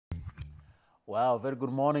Wow, very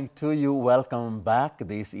good morning to you. Welcome back.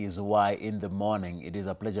 This is Y in the Morning. It is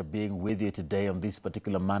a pleasure being with you today on this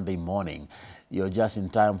particular Monday morning. You're just in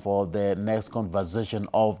time for the next conversation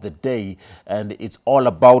of the day, and it's all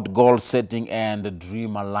about goal setting and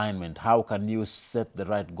dream alignment. How can you set the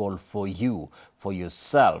right goal for you, for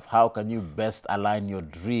yourself? How can you best align your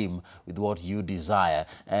dream with what you desire?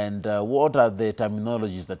 And what are the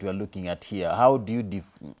terminologies that we are looking at here? How do you,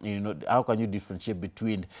 how can you differentiate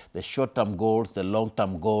between the short-term goals, the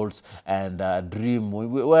long-term goals, and dream?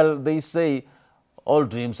 Well, they say all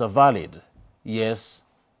dreams are valid. Yes.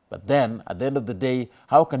 But then, at the end of the day,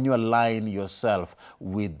 how can you align yourself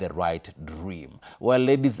with the right dream? Well,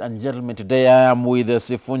 ladies and gentlemen, today I am with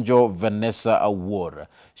Sifunjo Vanessa Award.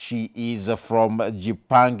 She is from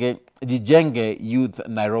Jijenge Youth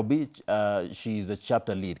Nairobi. She is the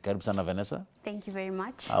chapter lead. Karibu sana, Vanessa. Thank you very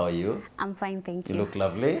much. How are you? I'm fine, thank you. You look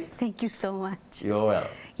lovely. Thank you so much. You're well.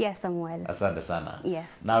 Yes, I'm well. Asante sana.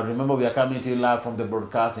 Yes. Now remember, we are coming to you live from the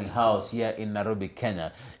broadcasting house here in Nairobi,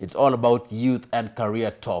 Kenya. It's all about youth and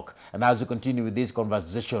career talk. And as we continue with this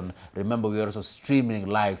conversation, remember we are also streaming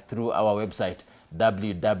live through our website,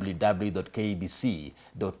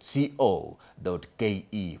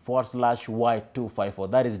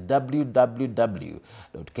 www.kbc.co.ke/Y254. That is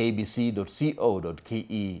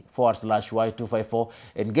www.kbc.co.ke/Y254.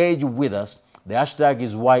 Engage with us. The hashtag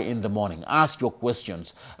is Y in the Morning. Ask your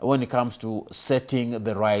questions when it comes to setting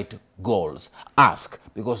the right goals. Ask,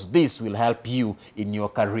 because this will help you in your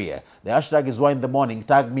career. The hashtag is Y in the Morning.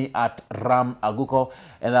 Tag me at Ram Aguko,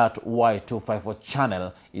 and that Y254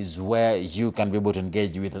 channel is where you can be able to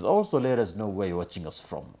engage with us. Also, let us know where you're watching us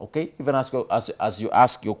from, okay? Even as you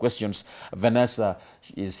ask your questions, Vanessa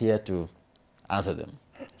is here to answer them.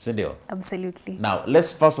 Cindy? Absolutely. Now,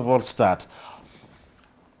 let's first of all start.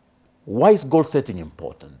 Why is goal setting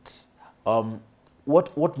important?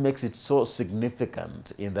 What makes it so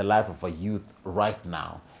significant in the life of a youth right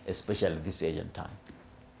now, especially at this age and time?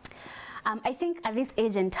 I think at this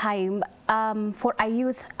age and time, for a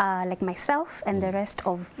youth like myself and the rest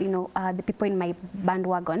of the people in my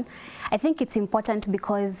bandwagon, I think it's important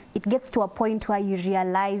because it gets to a point where you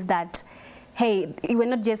realize that, hey, we're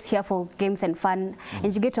not just here for games and fun,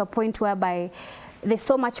 and you get to a point whereby there's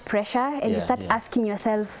so much pressure, and you start asking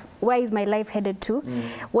yourself, where is my life headed to?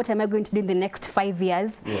 What am I going to do in the next 5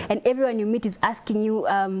 years? And everyone you meet is asking you,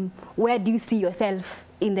 where do you see yourself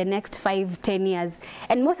in the next 5-10 years?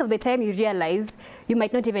 And most of the time you realize you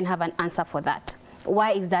might not even have an answer for that.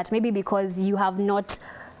 Why is that? Maybe because you have not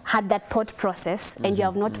had that thought process, and you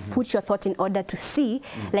have not put your thought in order to see,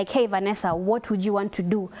 like, hey, Vanessa, what would you want to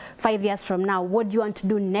do 5 years from now? What do you want to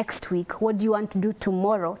do next week? What do you want to do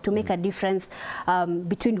tomorrow to make a difference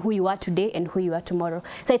between who you are today and who you are tomorrow?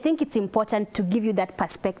 So I think it's important to give you that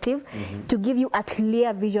perspective, to give you a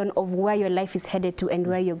clear vision of where your life is headed to and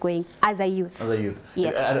where you're going as a youth. As a youth.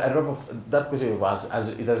 Yes. I remember that question was, as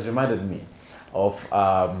it has reminded me of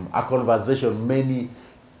a conversation many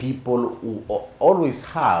people who always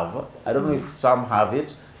have, I don't know if some have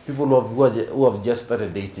it, people who have just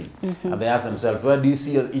started dating, and they ask themselves, where do you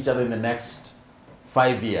see each other in the next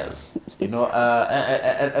 5 years? You know,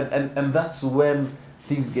 and that's when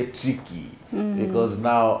things get tricky, because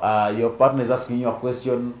now your partner is asking you a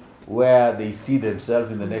question where they see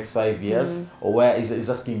themselves in the next 5 years, or where is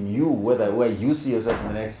asking you where you see yourself in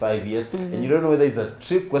the next 5 years, and you don't know whether it's a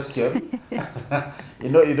trick question.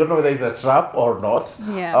 You don't know whether it's a trap or not.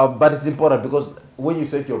 But it's important, because when you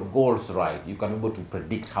set your goals right, you can be able to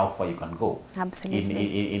predict how far you can go.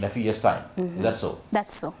 Absolutely. In a few years' time. Is that so?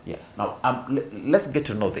 That's so. Yeah. Now, let's get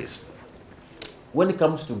to know this. When it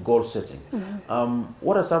comes to goal setting,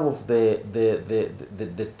 what are some of the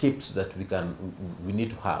tips that we need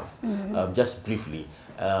to have? Just briefly,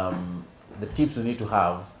 the tips we need to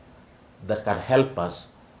have that can help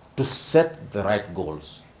us to set the right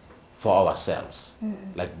goals for ourselves,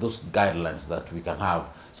 like those guidelines that we can have,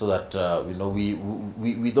 so that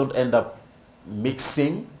we don't end up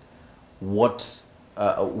mixing one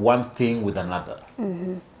thing with another.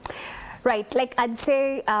 Right, like I'd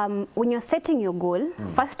say when you're setting your goal,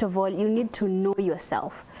 first of all, you need to know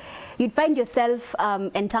yourself. You'd find yourself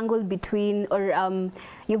entangled between, or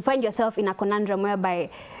you find yourself in a conundrum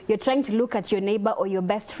whereby you're trying to look at your neighbor or your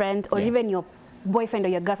best friend or even your boyfriend or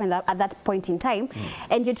your girlfriend at that point in time,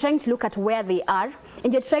 and you're trying to look at where they are,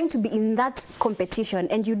 and you're trying to be in that competition,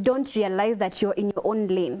 and you don't realize that you're in your own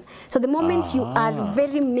lane. So the moment you are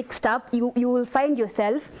very mixed up, you will find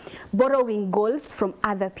yourself borrowing goals from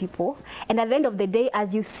other people, and at the end of the day,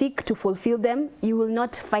 as you seek to fulfill them, you will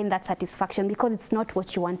not find that satisfaction because it's not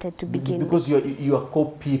what you wanted to begin with. Because you are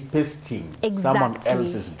copy-pasting someone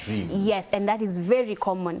else's dreams. Yes, and that is very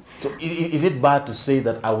common. So is it bad to say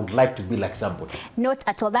that I would like to be like somebody? Not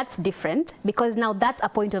at all. That's different, because now that's a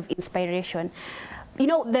point of inspiration. You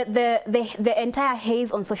know, the entire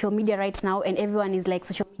haze on social media right now, and everyone is like,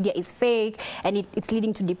 social media is fake, and it's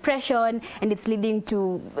leading to depression, and it's leading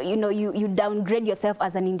to, you know, you downgrade yourself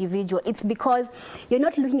as an individual. It's because you're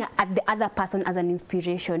not looking at the other person as an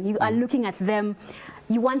inspiration. You are looking at them,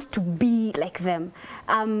 you want to be like them.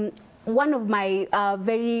 One of my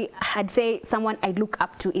I'd say someone I look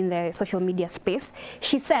up to in the social media space,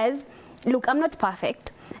 she says, look, I'm not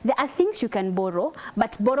perfect. There are things you can borrow,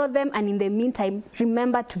 but borrow them, and in the meantime,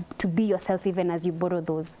 remember to be yourself even as you borrow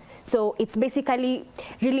those. So it's basically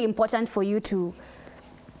really important for you to,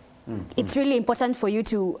 it's really important for you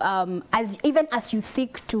to, even as you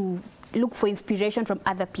seek to look for inspiration from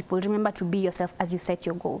other people, remember to be yourself as you set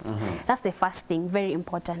your goals. That's the first thing, very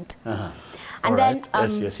important. And then,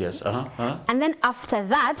 yes. And then after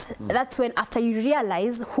that, that's when, after you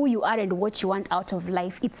realize who you are and what you want out of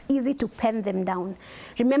life, it's easy to pen them down.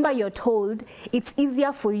 Remember, you're told it's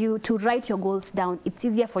easier for you to write your goals down. It's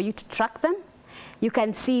easier for you to track them. You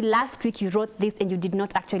can see last week you wrote this and you did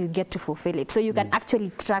not actually get to fulfill it. So you can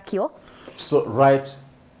actually track your... So write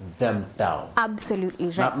them down. Absolutely,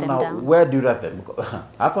 write them now, down. where do you write them?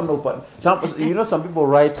 I don't know. You know, some people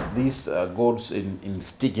write these goals in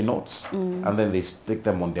sticky notes, and then they stick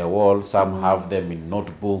them on their wall. Some have them in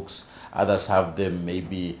notebooks. Others have them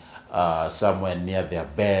maybe somewhere near their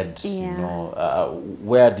bed. You know,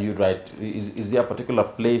 where do you write? Is there a particular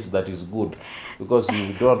place that is good? Because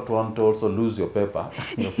you don't want to also lose your paper,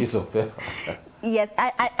 your piece of paper. Yes,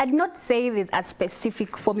 I'd not say there's a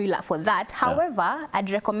specific formula for that. However, I'd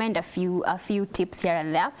recommend a few tips here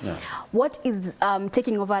and there. What is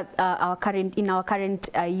taking over our current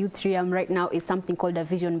youth realm right now is something called a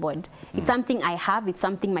vision board. It's something I have, it's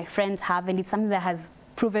something my friends have, and it's something that has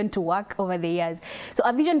proven to work over the years. So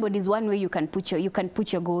a vision board is one way you can put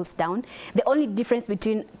your goals down. The only difference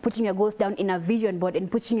between putting your goals down in a vision board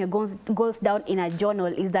and putting your goals down in a journal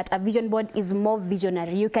is that a vision board is more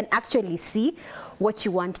visionary. You can actually see what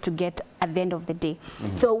you want to get at the end of the day.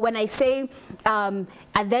 So when I say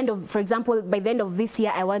at the end of, for example, by the end of this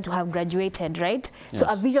year, I want to have graduated, right? So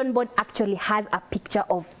a vision board actually has a picture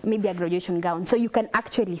of maybe a graduation gown. So you can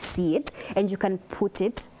actually see it and you can put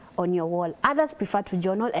it on your wall. Others prefer to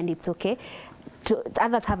journal, and it's okay.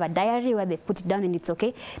 Others have a diary where they put it down, and it's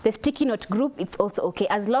okay. The sticky note group, it's also okay,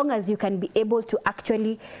 as long as you can be able to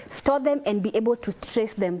actually store them and be able to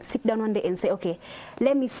trace them. Sit down one day and say, okay,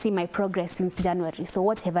 let me see my progress since January. So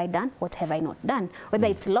what have I done? What have I not done? Whether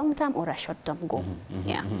it's long-term or a short-term goal.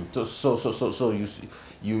 So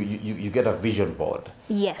you get a vision board.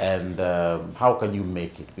 Yes. And how can you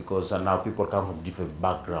make it? Because now people come from different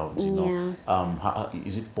backgrounds. You know,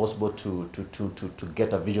 is it possible to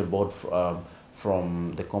get a vision board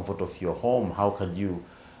from the comfort of your home? How can you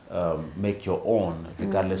make your own,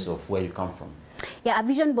 regardless of where you come from? Yeah, a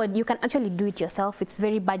vision board, you can actually do it yourself. It's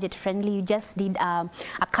very budget friendly. You just need a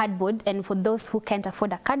cardboard, and for those who can't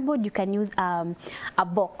afford a cardboard, you can use a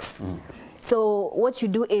box. So what you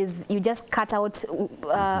do is you just cut out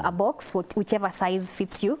a box, whichever size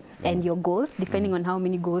fits you and your goals, depending on how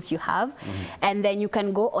many goals you have. And then you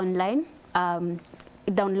can go online,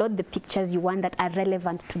 download the pictures you want that are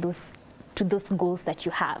relevant to those goals that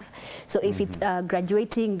you have. So if it's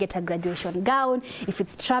graduating, get a graduation gown. If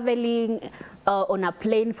it's traveling on a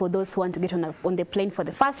plane, for those who want to get on the plane for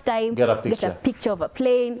the first time, get a picture of a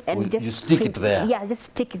plane, and just you stick it there. Yeah, just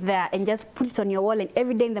stick it there and just put it on your wall. And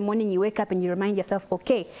every day in the morning you wake up and you remind yourself,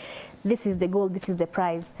 okay, this is the goal, this is the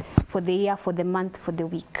prize for the year, for the month, for the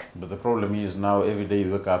week. But the problem is now every day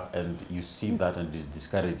you wake up and you see that and it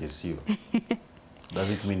discourages you. Does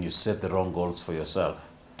it mean you set the wrong goals for yourself?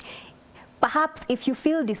 Perhaps if you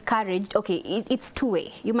feel discouraged, okay, it's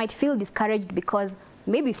two-way. You might feel discouraged because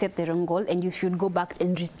maybe you set the wrong goal and you should go back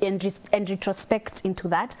and retrospect into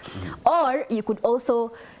that. Or you could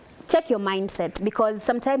also check your mindset, because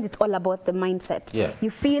sometimes it's all about the mindset. You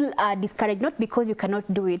feel discouraged not because you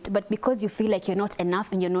cannot do it, but because you feel like you're not enough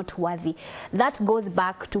and you're not worthy. That goes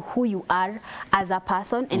back to who you are as a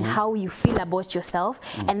person and how you feel about yourself.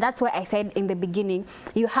 And that's why I said in the beginning,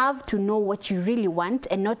 you have to know what you really want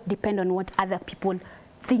and not depend on what other people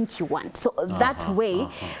think you want. So that way,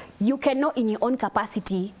 you can know in your own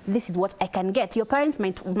capacity, this is what I can get. Your parents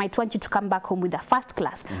might want you to come back home with a first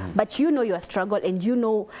class, but you know your struggle and you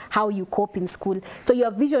know how you cope in school. So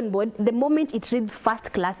your vision board, the moment it reads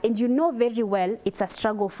first class, and you know very well it's a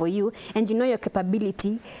struggle for you, and you know your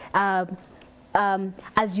capability,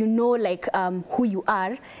 as you know, like who you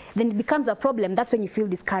are, then it becomes a problem. That's when you feel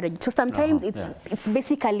discouraged. So sometimes it's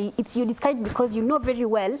basically, you're discouraged because you know very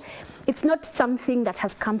well it's not something that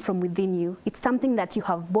has come from within you. It's something that you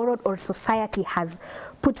have borrowed, or society has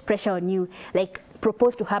put pressure on you, like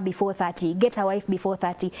propose to her before 30, get a wife before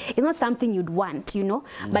 30. It's not something you'd want, you know,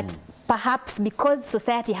 but perhaps because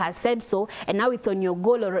society has said so, and now it's on your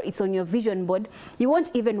goal or it's on your vision board, you won't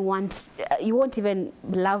even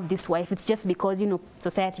love this wife. It's just because, you know,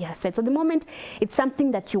 society has said. So the moment it's something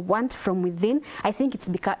that you want from within, I think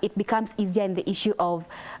it becomes easier, and the issue of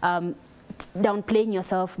downplaying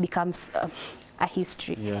yourself becomes a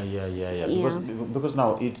history. Yeah. Because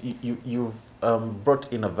now you've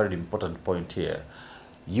brought in a very important point here.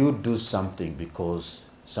 You do something because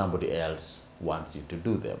somebody else wants you to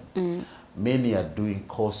do them. Many are doing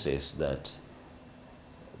courses that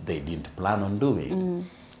they didn't plan on doing.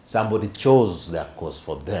 Somebody chose their course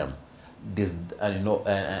for them. This, and you know,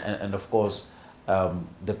 and of course,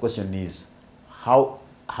 the question is, how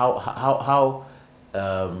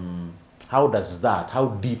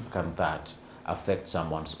deep can that affect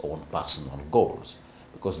someone's own personal goals?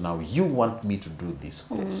 Because now you want me to do this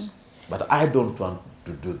course, but I don't want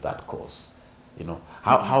to do that course. You know,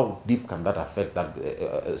 how deep can that affect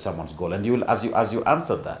that someone's goal? And you'll, as you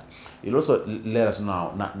answer that, you'll also let us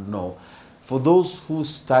know for those who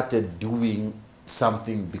started doing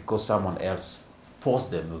something because someone else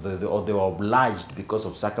forced them, or they were obliged because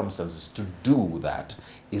of circumstances to do that.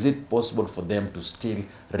 Is it possible for them to still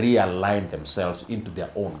realign themselves into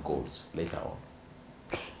their own goals later on?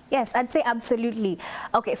 Yes, I'd say absolutely.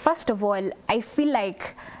 Okay, first of all, I feel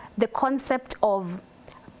like the concept of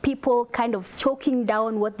people kind of choking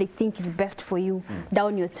down what they think is best for you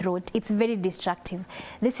down your throat, it's very destructive.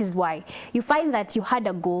 This is why. You find that you had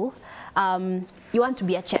a goal, you want to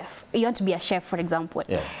be a chef. You want to be a chef, for example.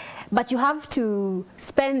 Yeah. But you have to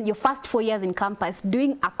spend your first 4 years in campus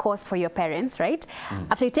doing a course for your parents, right?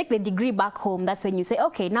 After you take the degree back home, that's when you say,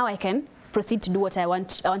 okay, now I can proceed to do what I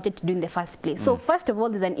wanted to do in the first place. So first of all,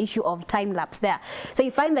 there's an issue of time lapse there. So you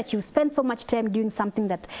find that you spend so much time doing something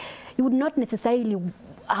that you would not necessarily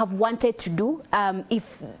have wanted to do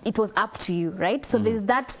if it was up to you, right? So there's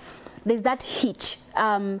that hitch.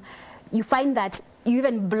 You find that you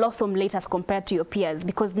even blossom later as compared to your peers,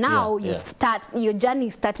 because now your journey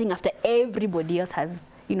is starting after everybody else has,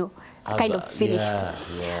 you know, kind of finished.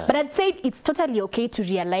 But I'd say it's totally okay to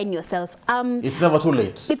realign yourself. It's never too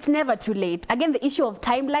late. It's never too late. Again, the issue of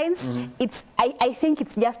timelines, I think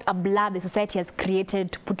it's just a blur the society has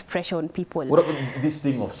created to put pressure on people. What about this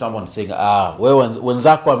thing of someone saying,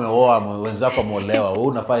 wenzako ameoa, wenzako ameolewa,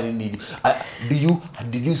 wewe unafanya nini?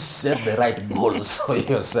 Did you set the right goals for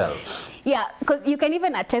yourself? Yeah, because you can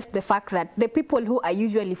even attest the fact that the people who are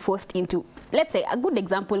usually forced into, let's say, a good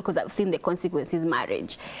example, because I've seen the consequences,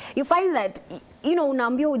 marriage. You find that, you know,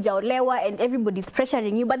 unaambiwa hujaolewa and everybody's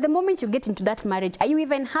pressuring you, but the moment you get into that marriage, are you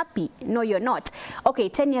even happy? No, you're not. Okay,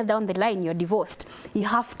 10 years down the line, you're divorced. You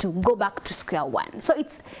have to go back to square one. So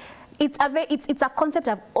it's a concept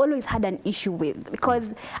I've always had an issue with,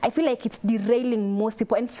 because I feel like it's derailing most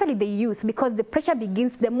people, and especially the youth, because the pressure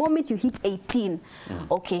begins the moment you hit 18.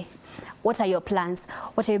 Okay. What are your plans?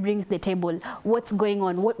 What are you bringing to the table? What's going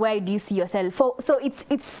on? Where do you see yourself? So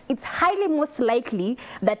it's highly most likely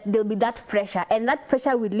that there'll be that pressure, and that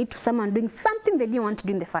pressure will lead to someone doing something they didn't want to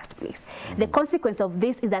do in the first place. The consequence of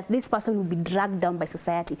this is that this person will be dragged down by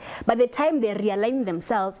society. By the time they realign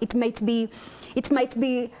themselves, it might be,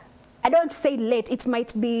 I don't want to say late,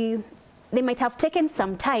 they might have taken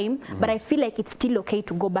some time, but I feel like it's still okay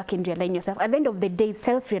to go back and realign yourself. At the end of the day,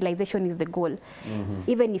 self-realization is the goal.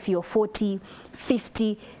 Even if you're 40,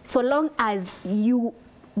 50, so long as you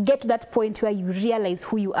get to that point where you realize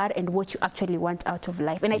who you are and what you actually want out of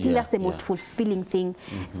life. And I think that's the most fulfilling thing.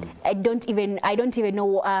 I don't even know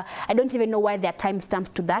why there are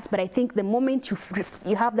timestamps to that, but I think the moment you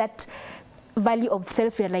have that value of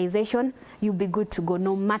self-realization, you'll be good to go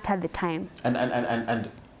no matter the time. And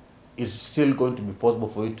it's still going to be possible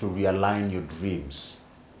for you to realign your dreams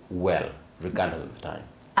well, regardless of the time.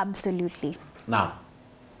 Absolutely. Now,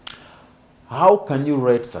 how can you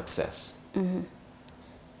rate success?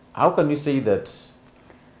 How can you say that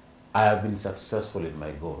I have been successful in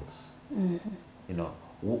my goals? You know,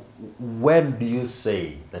 when do you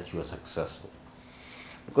say that you are successful?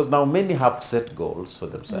 Because now many have set goals for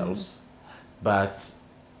themselves, but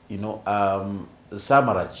you know, some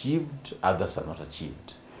are achieved, others are not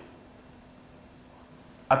achieved.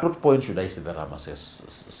 At what point should I say that I'm a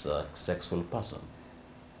successful person,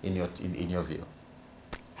 in your view?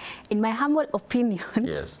 In my humble opinion,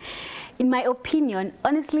 yes. In my opinion,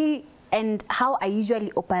 honestly, and how I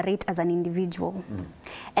usually operate as an individual.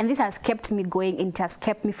 And this has kept me going, and it has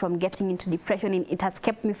kept me from getting into depression, and it has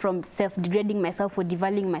kept me from self-degrading myself or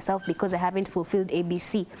devaluing myself because I haven't fulfilled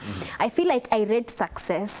ABC. I feel like I rate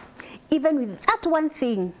success even with that one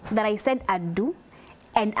thing that I said I'd do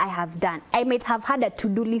and I have done. I might have had a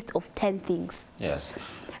to-do list of 10 things. Yes.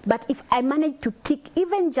 But if I manage to tick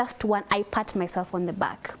even just one, I pat myself on the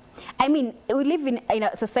back. I mean, we live in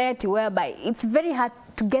a society whereby it's very hard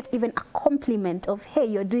to get even a compliment of, hey,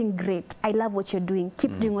 you're doing great. I love what you're doing.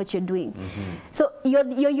 Keep doing what you're doing. So you're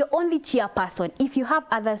your only chairperson. If you have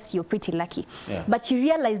others, you're pretty lucky. Yeah. But you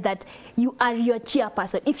realize that you are your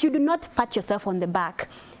chairperson. If you do not pat yourself on the back,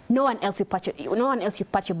 no one else will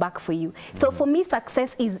pat your back for you. So for me,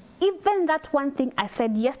 success is even that one thing I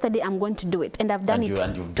said yesterday I'm going to do it, and I've done it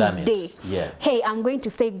you've done today. It. Yeah. Hey, I'm going to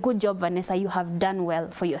say, good job, Vanessa. You have done well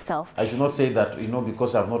for yourself. I should not say that, you know,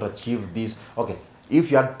 because I've not achieved this. Okay,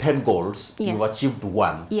 if you had 10 goals, Yes. you've achieved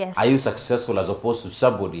one. Yes. Are you successful as opposed to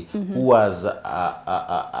somebody who has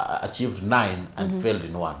achieved 9 and failed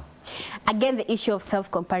in 1? Again, the issue of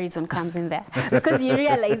self-comparison comes in there. Because you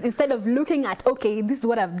realize, instead of looking at, okay, this is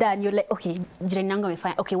what I've done, you're like, okay,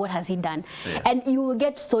 okay, what has he done? Yeah. And you will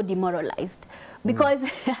get so demoralized. Because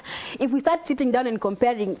if we start sitting down and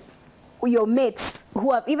comparing your mates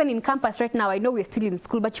who are even in campus right now, I know we're still in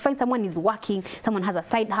school, but you find someone is working, someone has a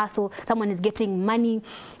side hustle, someone is getting money.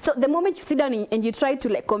 So the moment you sit down and you try to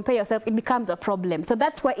like compare yourself, it becomes a problem. So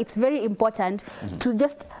that's why it's very important to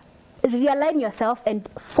just realign yourself and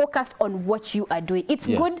focus on what you are doing. It's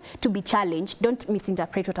good to be challenged. Don't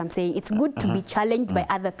misinterpret what I'm saying. It's good to be challenged by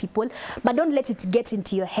other people, but don't let it get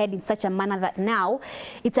into your head in such a manner that now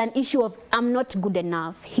it's an issue of, I'm not good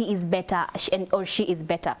enough, he is better, or she is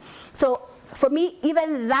better. So for me,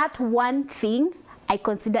 even that one thing, I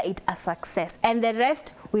consider it a success, and the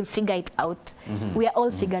rest, we'll figure it out. We are all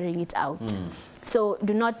figuring it out. So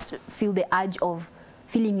do not feel the urge of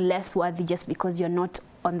feeling less worthy just because you're not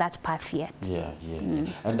on that path yet. Yeah.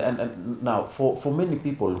 And now, for many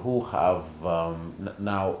people who have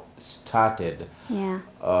now started,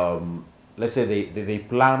 let's say they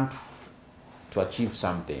planned to achieve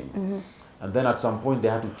something, and then at some point they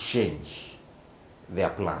had to change their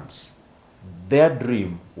plans. Their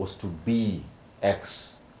dream was to be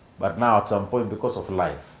X, but now at some point, because of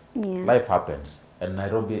life, life happens, and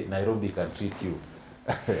Nairobi can treat you.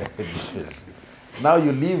 Now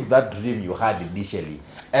you leave that dream you had initially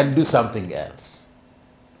and do something else.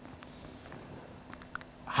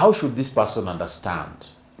 How should this person understand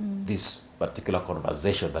this particular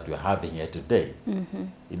conversation that we're having here today?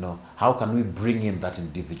 You know, how can we bring in that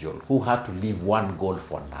individual who had to leave one goal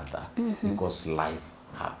for another because life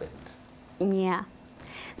happened? Yeah.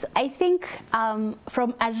 So I think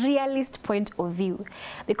from a realist point of view,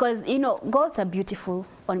 because, you know, goals are beautiful,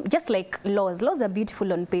 just like laws. Laws are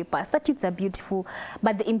beautiful on paper, statutes are beautiful,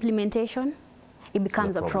 but the implementation, it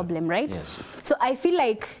becomes a problem, right? Yes. So I feel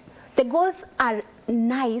like the goals are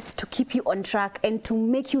nice to keep you on track and to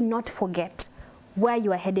make you not forget where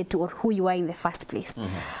you are headed to or who you are in the first place.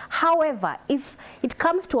 However, if it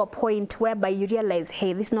comes to a point whereby you realize,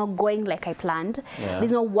 hey, this is not going like I planned, this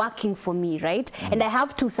is not working for me, right? And I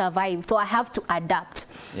have to survive, so I have to adapt.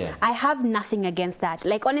 I have nothing against that.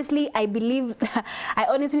 Like, honestly, I believe, I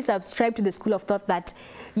honestly subscribe to the school of thought that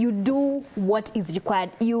you do what is required.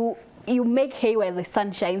 You make hay while the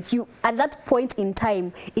sun shines. You, at that point in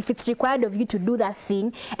time, if it's required of you to do that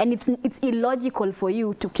thing, and it's illogical for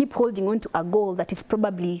you to keep holding on to a goal that is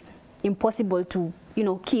probably impossible to, you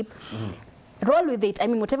know, keep, roll with it. I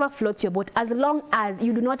mean, whatever floats your boat, as long as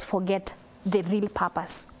you do not forget the real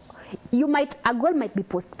purpose. A goal might be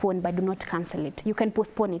postponed, but do not cancel it. You can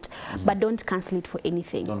postpone it, but don't cancel it for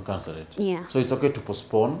anything. Don't cancel it. Yeah. So it's okay to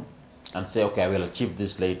postpone and say, okay, I will achieve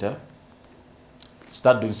this later.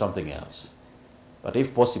 Start doing something else. But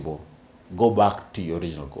if possible, go back to your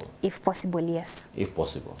original goal. If possible, yes. If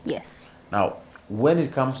possible. Yes. Now, when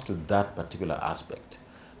it comes to that particular aspect,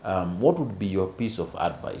 what would be your piece of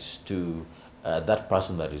advice to that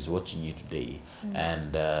person that is watching you today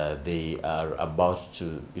and they are about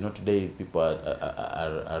to, you know, today people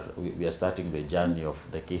we are starting the journey of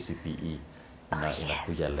the KCPE in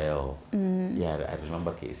Akuja Leo. Yeah, I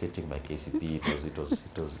remember sitting by KCPE.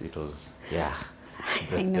 It was yeah,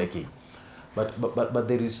 breathtaking. But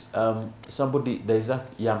there is there is a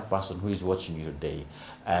young person who is watching you today,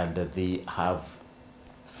 and they have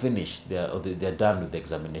finished, they're done with the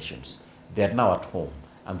examinations. They're now at home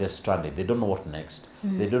and they're stranded. They don't know what next.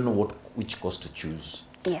 They don't know which course to choose.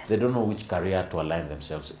 Yes. They don't know which career to align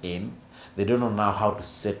themselves in. They don't know now how to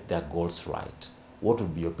set their goals right. What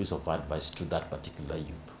would be your piece of advice to that particular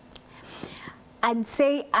youth? I'd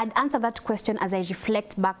say I'd answer that question as I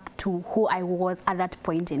reflect back to who I was at that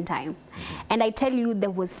point in time. And I tell you, there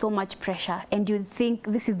was so much pressure, and you'd think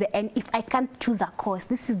this is the end. If I can't choose a course,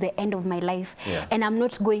 this is the end of my life, and I'm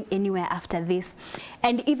not going anywhere after this.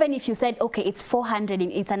 And even if you said, okay, it's 400 in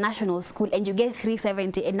international school and you get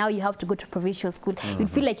 370 and now you have to go to provincial school, you'd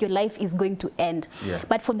feel like your life is going to end.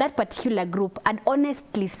 But for that particular group, I'd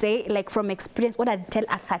honestly say, like from experience, what I'd tell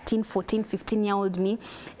a 13, 14, 15-year-old me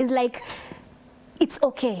is like, it's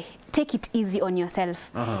okay. Take it easy on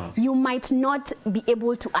yourself. You might not be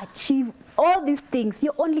able to achieve all these things.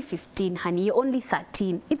 You're only 15, honey. You're only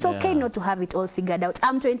 13. It's okay not to have it all figured out.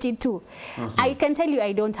 I'm 22. I can tell you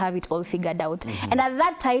I don't have it all figured out. And at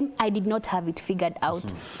that time, I did not have it figured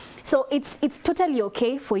out. So it's totally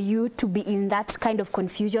okay for you to be in that kind of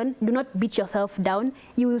confusion. Do not beat yourself down.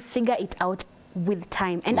 You will figure it out with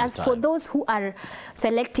time. And as for those who are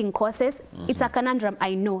selecting courses, it's a conundrum.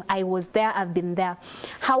 I know. I was there. I've been there.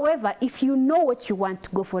 However, if you know what you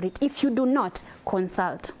want, go for it. If you do not,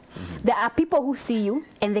 consult. There are people who see you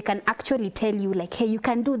and they can actually tell you like, hey, you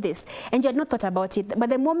can do this. And you had not thought about it. But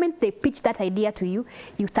the moment they pitch that idea to you,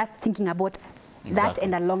 you start thinking about that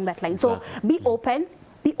and along that line. So be open.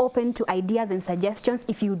 Be open to ideas and suggestions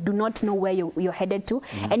if you do not know where you're headed to.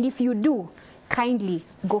 And if you do, kindly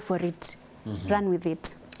go for it. Run with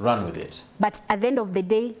it. Run with it. But at the end of the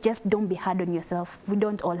day, just don't be hard on yourself. We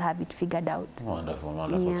don't all have it figured out. Wonderful,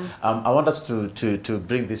 wonderful. I want us to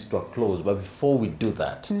bring this to a close, but before we do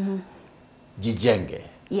that, Jijenge.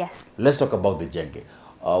 Yes. Let's talk about the Jijenge.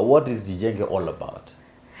 What is Jijenge all about?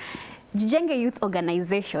 Jijenge Youth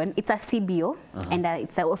Organization, it's a CBO and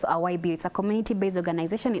it's also a YBO. It's a community-based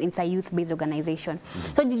organization and it's a youth-based organization.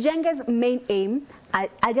 So Jijenge's main aim,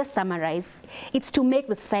 I'll just summarize, it's to make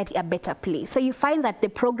the society a better place. So you find that the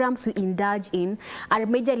programs we indulge in are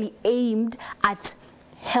majorly aimed at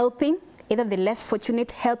helping either the less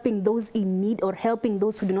fortunate, helping those in need, or helping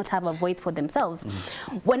those who do not have a voice for themselves.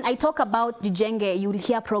 When I talk about Jijenge, you'll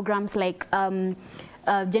hear programs like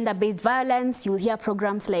gender-based violence, you'll hear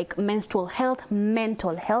programs like menstrual health,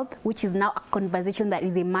 mental health, which is now a conversation that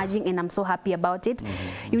is emerging, and I'm so happy about it.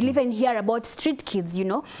 You'll even hear about street kids, you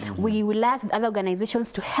know. We will work with other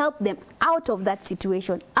organizations to help them out of that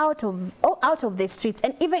situation, out of the streets,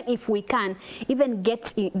 and even if we can, even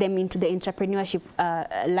get them into the entrepreneurship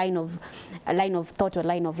line of thought or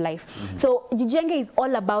line of life. So Jijenge is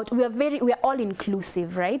all about, we are all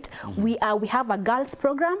inclusive, right? We have a girls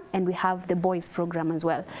program and we have the boys program as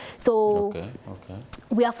well. So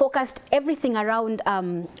we are focused everything around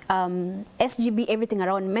SGB, everything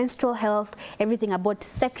around menstrual health, everything about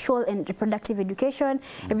sexual and reproductive education,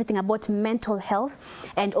 everything about mental health,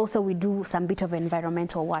 and also we do some bit of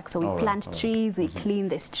environmental work. So we plant trees, we clean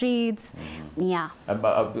the streets.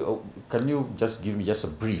 Can you just give me just a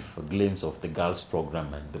brief glimpse of the girls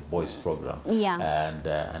program and the boys program?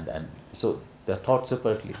 And so they're taught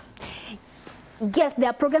separately? Yes, there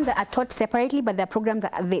are programs that are taught separately, but there are programs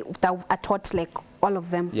that are taught like all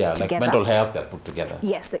of them together. Like mental health, they're put together.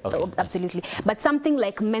 Yes, absolutely. But something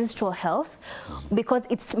like menstrual health, because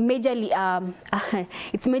it's majorly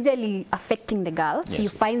affecting the girls. You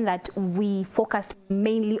find that we focus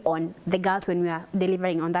mainly on the girls when we are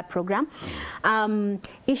delivering on that program.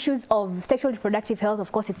 Issues of sexual reproductive health,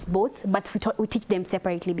 of course, it's both, but we teach them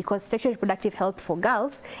separately because sexual reproductive health for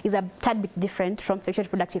girls is a tad bit different from sexual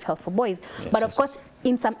reproductive health for boys. But of course,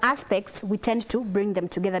 in some aspects, we tend to bring them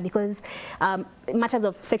together because matters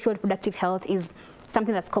of sexual reproductive health is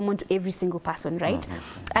something that's common to every single person, right?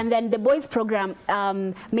 And then the boys program,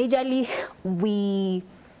 majorly we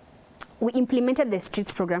implemented the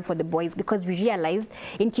streets program for the boys because we realized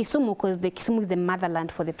in Kisumu, because Kisumu is the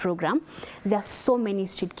motherland for the program, there are so many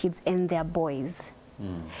street kids and they're boys.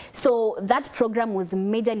 So that program was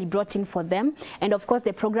majorly brought in for them. And of course,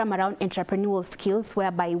 the program around entrepreneurial skills,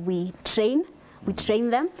 whereby we train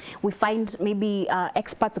them. We find maybe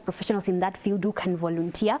experts or professionals in that field who can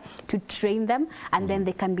volunteer to train them, and then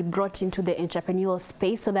they can be brought into the entrepreneurial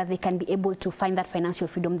space so that they can be able to find that financial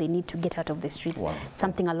freedom they need to get out of the streets.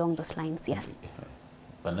 Something along those lines, yes.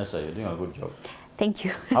 Vanessa, you're doing a good job. Thank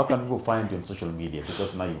you. How can people find you on social media?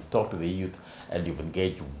 Because now you've talked to the youth and you've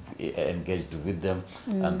engaged with them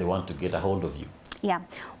and they want to get a hold of you. Yeah,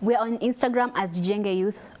 we're on Instagram as Jijenge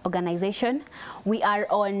Youth Organization. We are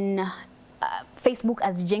on Facebook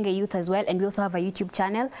as Jijenge Youth as well, and we also have a YouTube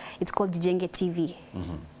channel. It's called Jijenge TV.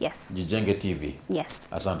 Yes. Jijenge TV.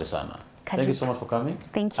 Yes. Asante sana. Karibu. Thank you so much for coming.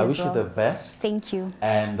 Thank you I wish as well. you the best. Thank you.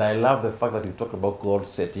 And I love the fact that you talked about goal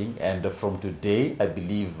setting. And from today, I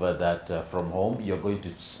believe that from home, you're going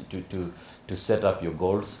to set up your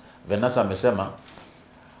goals. Vanessa amesema,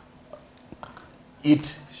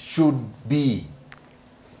 it should be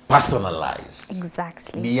personalized.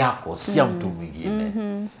 Exactly. Ni yako, si mtu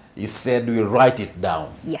mwingine. You said we write it down.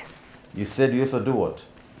 Yes. You said you also do what?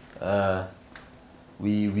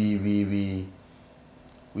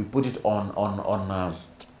 We put it on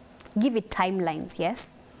Give it timelines,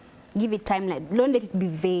 yes? Give it timeline. Don't let it be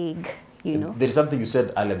vague, you know? There is something you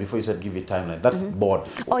said earlier before you said give it timeline. That board.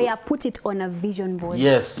 Oh yeah, put it on a vision board.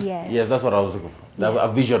 Yes. Yes. Yes, that's what I was looking for. Yes.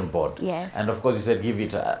 A vision board. Yes. And of course you said give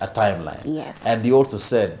it a timeline. Yes. And you also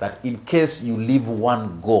said that in case you leave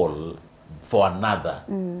one goal for another,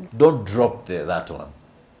 don't drop that one.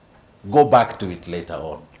 Go back to it later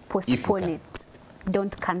on. Postpone it.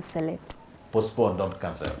 Don't cancel it. Postpone, don't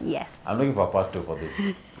cancel. Yes. I'm looking for a part 2 for this.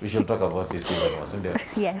 We should talk about this even more. Isn't it?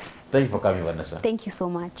 Yes. Thank you for coming, Vanessa. Thank you so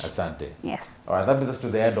much. Asante. Yes. All right, that brings us to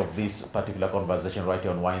the end of this particular conversation right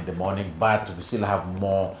here on Y in the Morning, but we still have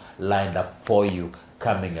more lined up for you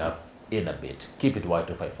coming up in a bit. Keep it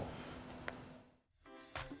Y254.